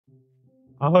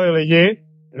Ahoj lidi,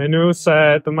 jmenuji se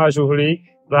Tomáš Uhlík,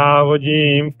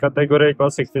 závodím v kategorii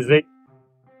Classic Physics.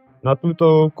 Na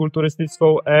tuto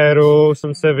kulturistickou éru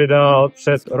jsem se vydal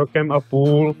před rokem a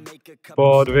půl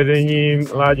pod vedením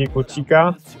Ládi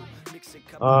Kočíka.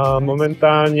 A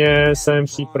momentálně jsem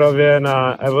v přípravě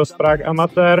na EVLS Prague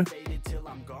Amatuer.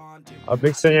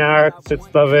 Abych se nějak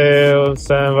představil,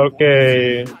 jsem velký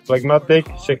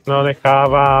flegmatik, všechno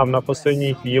nechávám na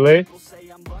poslední chvíli.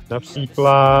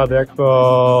 Například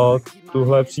jako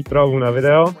tuhle přípravu na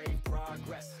video.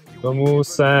 K tomu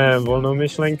jsem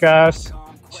volnomyšlenkář,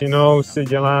 většinou si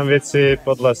dělám věci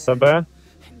podle sebe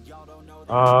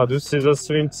a jdu si za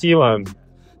svým cílem.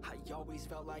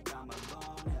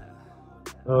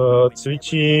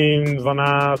 Cvičím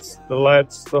 12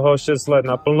 let, z toho 6 let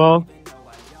naplno.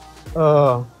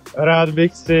 Rád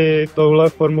bych si touhle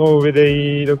formou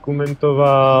videí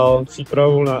dokumentoval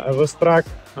přípravu na EVLS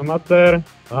Prague Amateur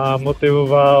a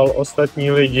motivoval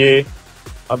ostatní lidi,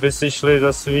 aby si šli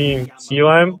za svým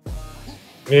cílem.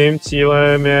 Mým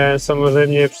cílem je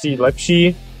samozřejmě přijít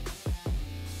lepší,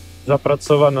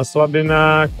 zapracovat na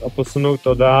slabinách a posunout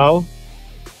to dál.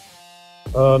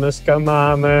 Dneska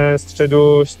máme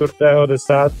středu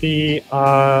 4.10.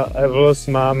 a EVLS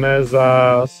máme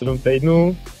za 7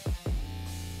 týdnů.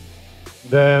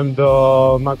 Jdem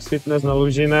do Max Fitness na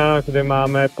Lužinách, kde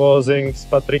máme posing s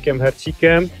Patrikem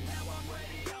Herčíkem.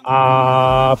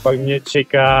 A pak mě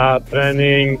čeká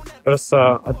trénink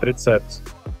prsa a triceps.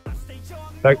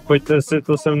 Tak pojďte si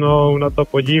to se mnou na to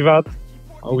podívat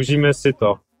a užijeme si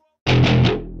to.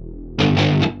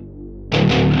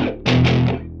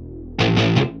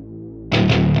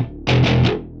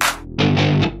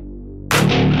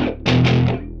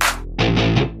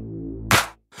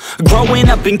 Growing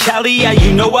up in Cali, yeah,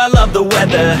 you know I love the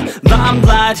weather.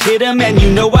 Limelight hit 'em and you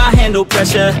know I handle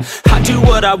pressure. I do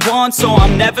what I want, so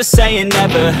I'm never saying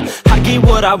never. I get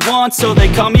what I want, so they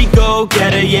call me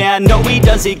go-getter. Yeah, I know he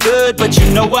does it good, but you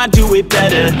know I do it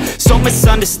better. So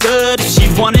misunderstood, if she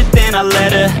wanted then I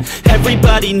let her.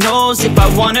 Everybody knows if I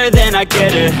want her then I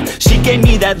get her. She gave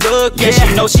me that look, yeah,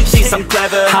 she knows she thinks I'm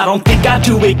clever. I don't think I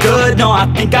do it good, no, I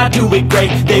think I do it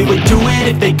great. They would do it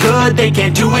if they could, they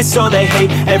can't do it so they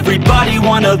hate. Everybody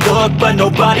wanna look, but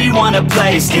nobody wanna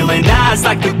play. Stealing eyes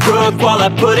like a crook while I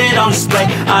put it on display.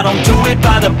 I don't do it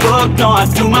by the book, no, I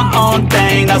do my own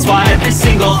thing. That's why every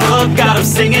single hook got them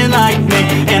singing like me.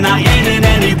 And I ain't in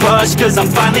any rush, cause I'm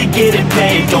finally getting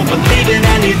paid. Don't believe in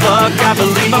any luck, I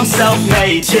believe I'm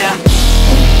self-made, yeah.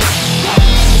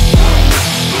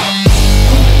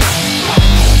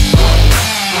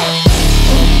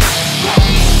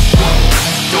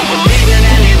 Don't believe in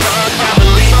any luck, I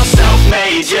believe I'm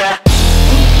self-made, yeah.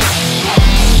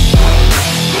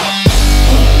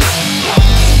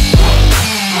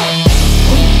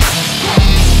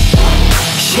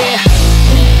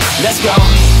 Let's go.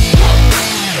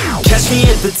 Catch me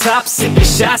at the top, sipping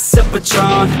shots of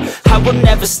Patron. I will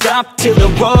never stop till the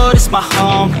road is my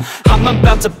home. I'm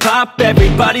about to pop,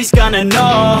 everybody's gonna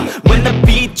know. When the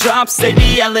beat drops, they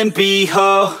be yelling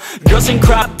B-ho. Girls in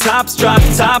crop tops, drop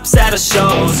tops at our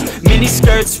shows. Mini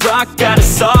skirts rock, got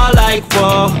us all like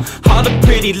whoa. All the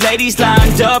pretty ladies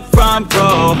lined up front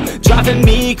row. Driving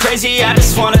me crazy, I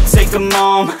just wanna take them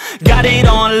home. Got it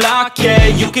on lock, yeah,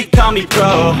 you could call me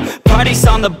pro. Parties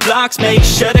on the blocks, make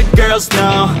sure the girls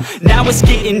know. Now it's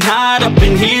getting hot up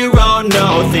in here, oh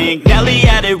no. Think Nelly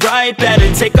had it right, better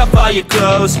take off all your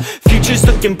clothes. Future's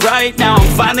looking bright, now I'm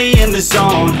finally in the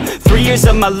zone. 3 years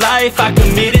of my life, I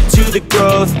committed to the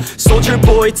growth. Soldier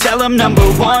boy, tell him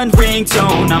 #1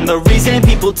 ringtone. I'm the reason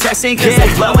people texting, cause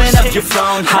they're blowing up your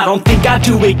phone. I don't think I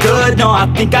do it good, no, I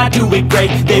think I do it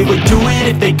great. They would do it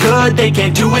if they could, they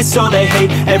can't do it so they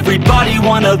hate. Everybody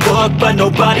wanna look, but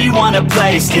nobody wanna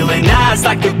play. Stealing eyes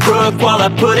like a crook while I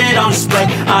put it on display.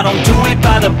 I don't do it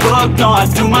by the book, no, I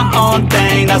do my own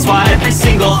thing. That's why every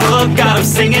single hook got them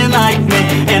singing like me.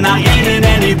 And I ain't in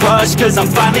any rush, cause I'm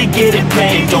finally getting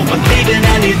paid. Don't believe in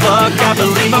any luck, I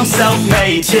believe I'm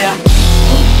self-made, yeah.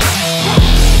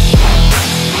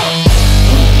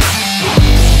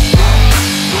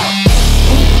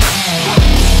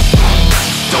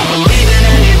 Don't believe in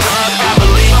any luck, I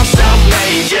believe I'm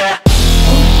self-made, yeah.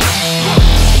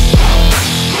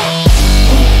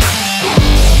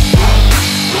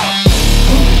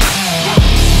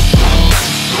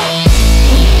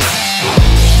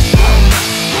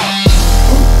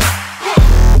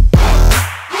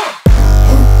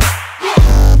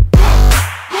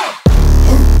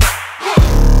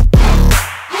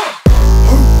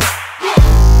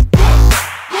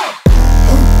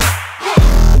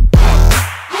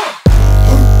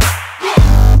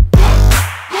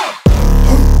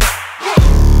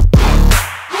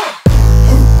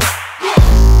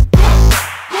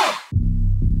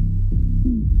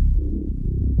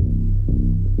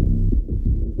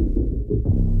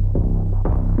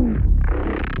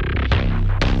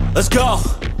 let's go.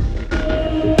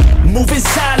 Moving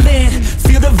silent,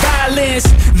 feel the violence,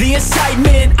 the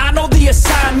excitement, I know the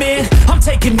assignment. I'm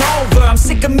taking over, I'm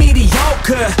sick of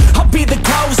mediocre. I'll be the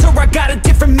closer, I got a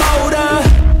different motor.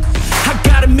 I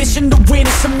got a mission to win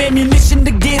it, some ammunition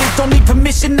to get it. Don't need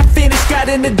permission to finish, got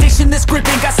an addiction that's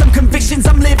gripping. Got some convictions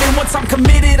I'm living, once I'm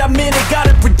committed, I'm in it. Got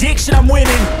a prediction, I'm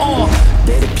winning,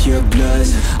 They're the pure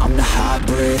bloods, I'm the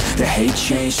hybrid. They hate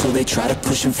change, so they try to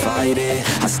push and fight it.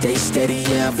 I stay steady,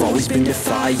 yeah, I've always been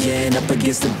defiant. Up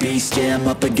against the beast, yeah, I'm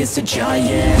up against a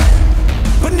giant.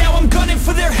 But now I'm gunning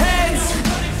for their heads,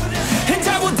 and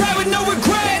I will die with no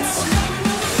regrets.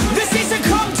 This season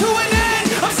come to an end,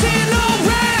 I'm seeing no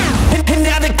red. And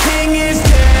now the king is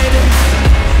dead.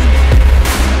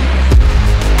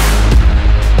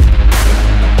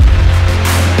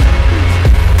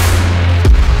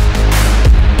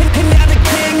 And now the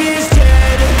king is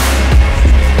dead.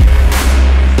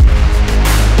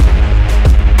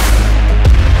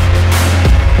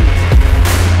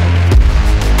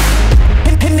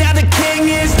 And now the king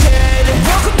is dead.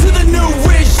 Welcome to the new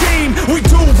regime. We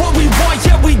do what we want,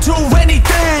 yeah, we do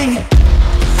anything.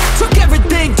 Took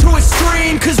everything to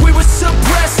extreme, cause we were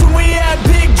suppressed when we had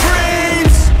big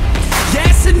dreams. Yeah,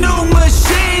 it's a new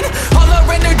machine, all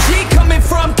our energy coming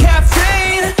from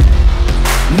caffeine.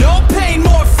 No pain,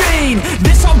 morphine,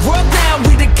 this our world now,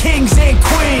 we the kings and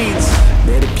queens.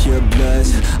 They're the pure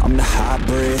bloods, I'm the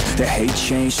hybrid. They hate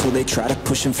change, so they try to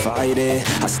push and fight it.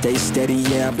 I stay steady,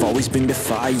 yeah, I've always been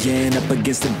defiant. Up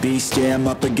against the beast, yeah, I'm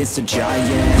up against a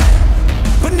giant.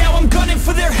 But now I'm gunning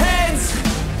for their heads,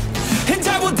 and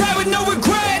I will die with no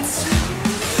regrets.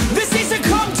 This season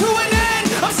come to an end,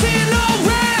 I'm seeing no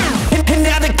red. And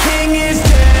now the king is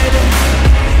dead.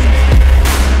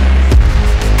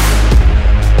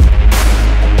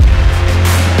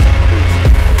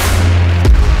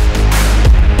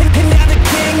 And now the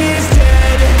king is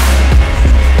dead.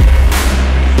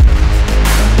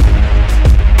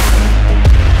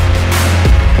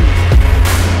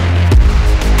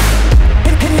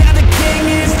 And now the king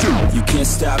is dead. You can't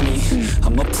stop me,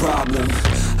 I'm a problem.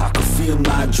 I can feel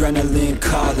my adrenaline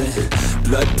calling.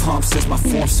 Blood pumps as my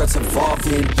form starts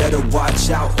evolving. Better watch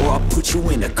out or I'll put you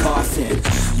in a coffin.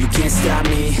 You can't stop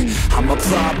me, I'm a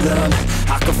problem.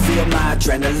 I can feel my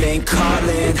adrenaline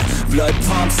calling. Blood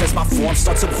pumps as my form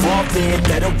starts evolving.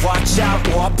 Better watch out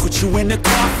or I'll put you in a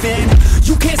coffin.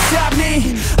 You can't stop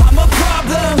me, I'm a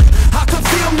problem. I can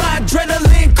feel my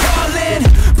adrenaline calling.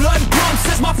 Blood pumps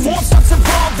as my form starts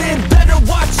evolving. Better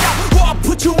watch out or I'll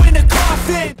put you in a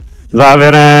coffin.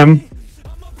 Závěrem,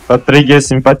 Patrik je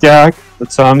sympatiák,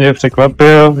 docela mě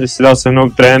překvapil, že si dal se mnou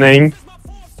trénink.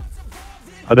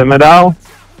 A jdeme dál.